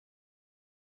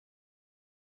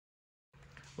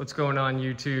What's going on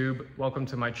YouTube? Welcome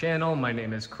to my channel. My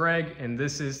name is Craig and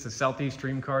this is the Southeast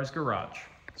Dream Cars Garage.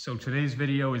 So today's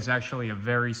video is actually a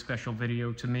very special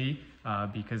video to me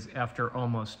because after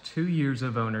almost 2 years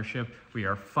of ownership, we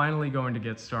are finally going to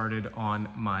get started on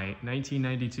my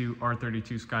 1992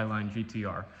 R32 Skyline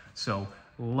GTR. So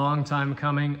long time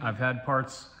coming. I've had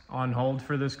parts on hold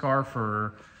for this car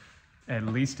for at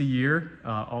least a year,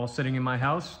 all sitting in my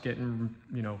house, getting,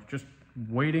 just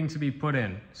waiting to be put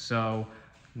in. So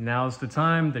now's the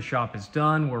time. The shop is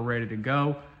done. We're ready to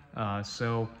go.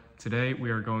 So today we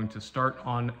are going to start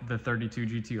on the 32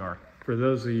 GTR. For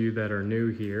those of you that are new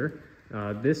here,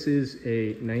 this is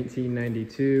a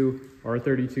 1992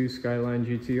 R32 Skyline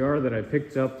GTR that I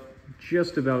picked up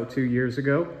just about 2 years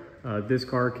ago. This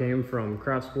car came from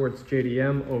Craft Sports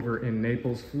JDM over in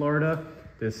Naples, Florida.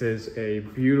 This is a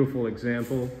beautiful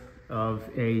example of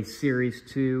a Series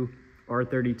 2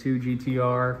 R32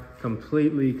 GTR,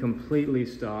 completely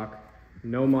stock,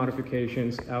 no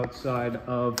modifications outside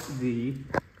of the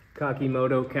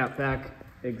Kakimoto catback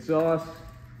exhaust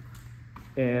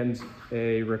and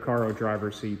a Recaro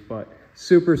driver seat, but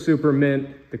super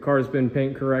mint. The car's been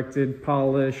paint corrected,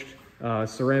 polished,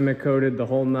 ceramic coated, the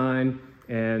whole nine,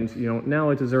 and now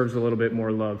it deserves a little bit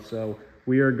more love. So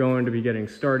we are going to be getting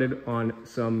started on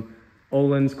some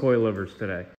OHLINS coilovers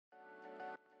today.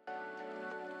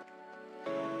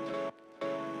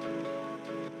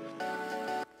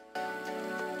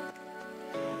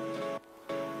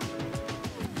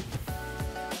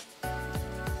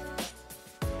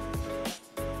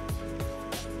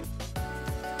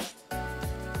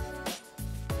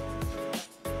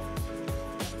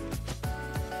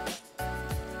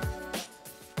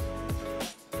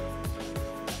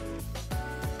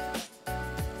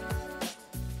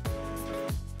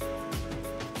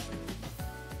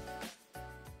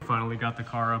 Finally got the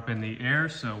car up in the air,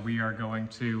 so we are going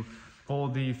to pull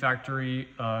the factory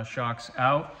shocks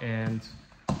out and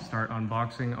start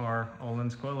unboxing our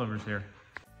OHLINS coilovers here.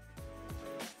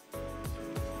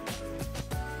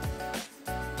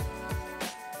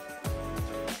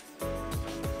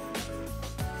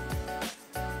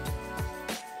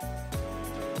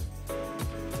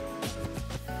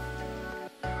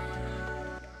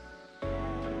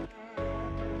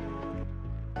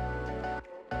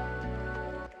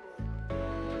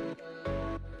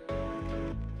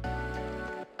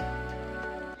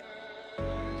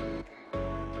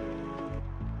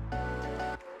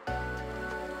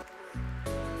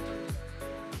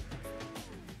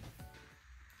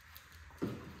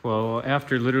 Well,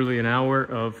 after literally an hour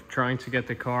of trying to get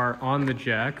the car on the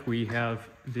jack, we have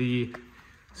the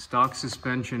stock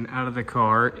suspension out of the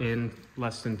car in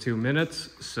less than 2 minutes.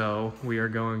 So we are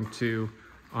going to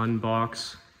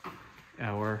unbox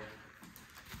our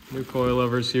new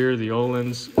coilovers here. The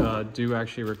OHLINS do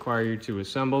actually require you to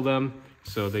assemble them.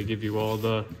 So they give you all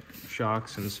the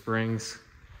shocks and springs,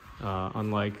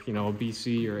 unlike,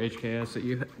 BC or HKS that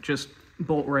you just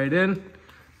bolt right in.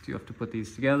 You have to put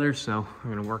these together, so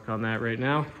I'm going to work on that right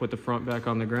now, put the front back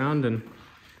on the ground and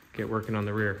get working on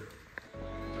the rear.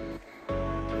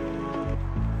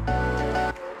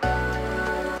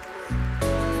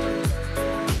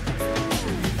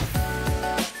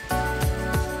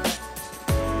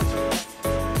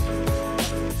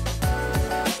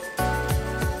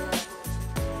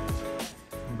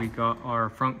 We got our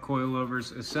front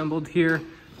coilovers assembled here.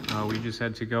 We just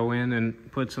had to go in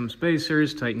and put some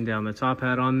spacers, tighten down the top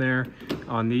hat on there.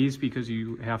 On these, because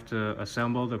you have to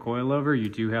assemble the coilover, you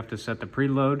do have to set the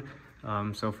preload.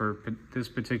 So for this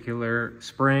particular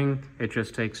spring, it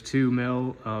just takes 2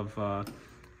 mil of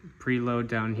preload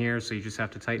down here. So you just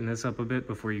have to tighten this up a bit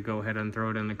before you go ahead and throw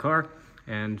it in the car.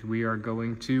 And we are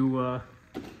going to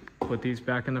put these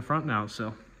back in the front now.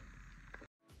 So.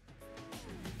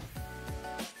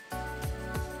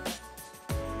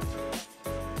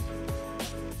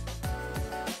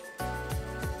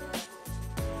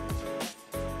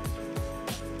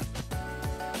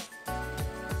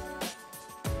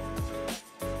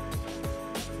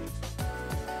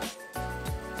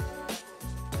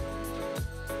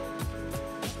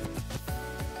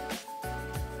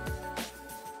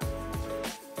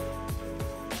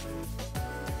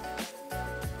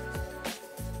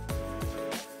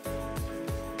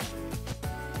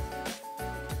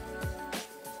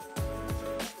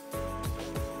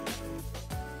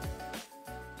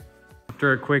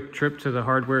 After a quick trip to the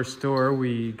hardware store,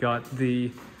 we got the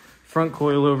front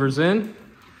coilovers in.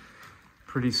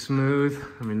 Pretty smooth.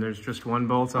 I mean, there's just 1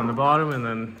 bolt on the bottom and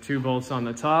then 2 bolts on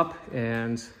the top.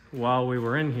 And while we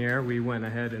were in here, we went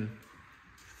ahead and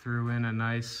threw in a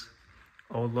nice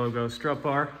old logo strut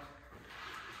bar.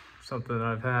 Something that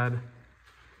I've had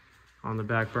on the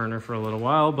back burner for a little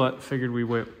while, but figured we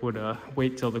would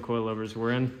wait till the coilovers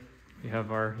were in. We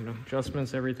have our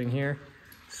adjustments, everything here,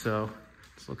 so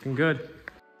it's looking good.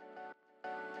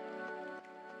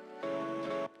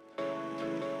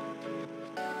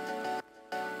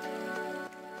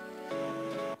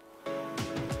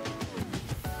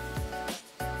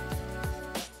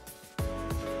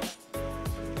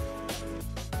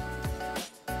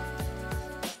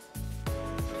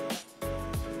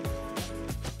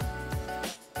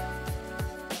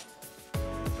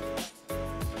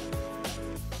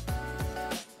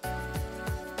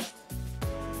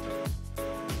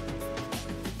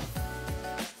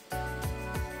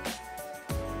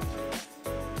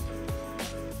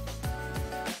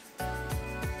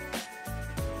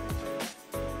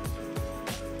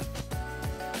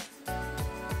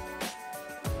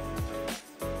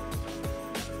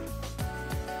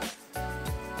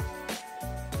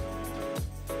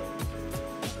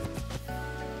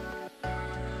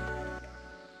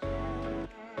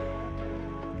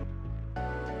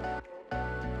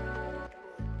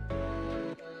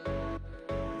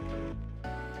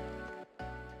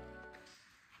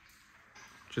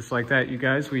 Just like that, you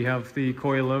guys, we have the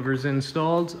coilovers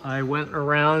installed. I went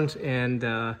around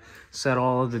and set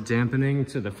all of the dampening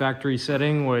to the factory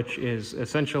setting, which is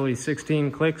essentially 16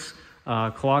 clicks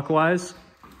clockwise.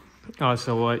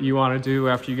 So what you want to do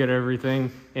after you get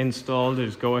everything installed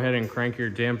is go ahead and crank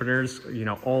your dampeners,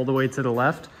 all the way to the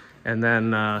left, and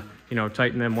then,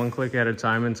 tighten them one click at a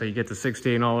time until you get to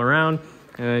 16 all around.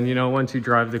 And then, once you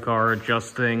drive the car,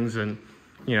 adjust things and,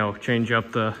 change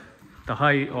up the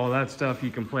height, all that stuff,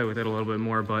 you can play with it a little bit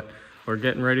more. But we're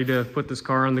getting ready to put this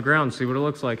car on the ground, see what it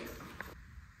looks like.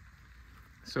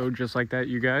 So just like that,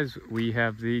 you guys, we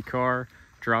have the car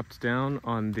dropped down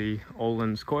on the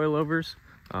OHLINS coilovers.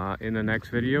 In the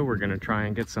next video, we're going to try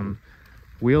and get some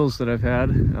wheels that I've had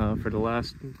for the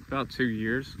last about 2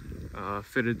 years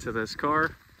fitted to this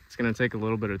car. It's going to take a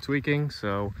little bit of tweaking,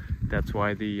 so that's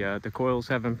why the coils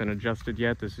haven't been adjusted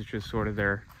yet. This is just sort of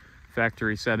their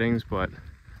factory settings, but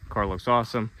car looks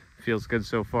awesome, feels good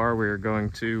so far. We're going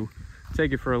to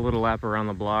take it for a little lap around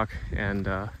the block and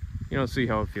see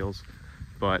how it feels.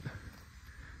 But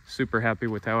super happy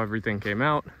with how everything came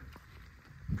out.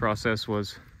 Process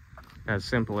was as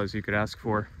simple as you could ask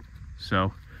for.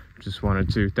 So just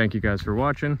wanted to thank you guys for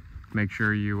watching. Make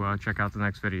sure you check out the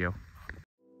next video.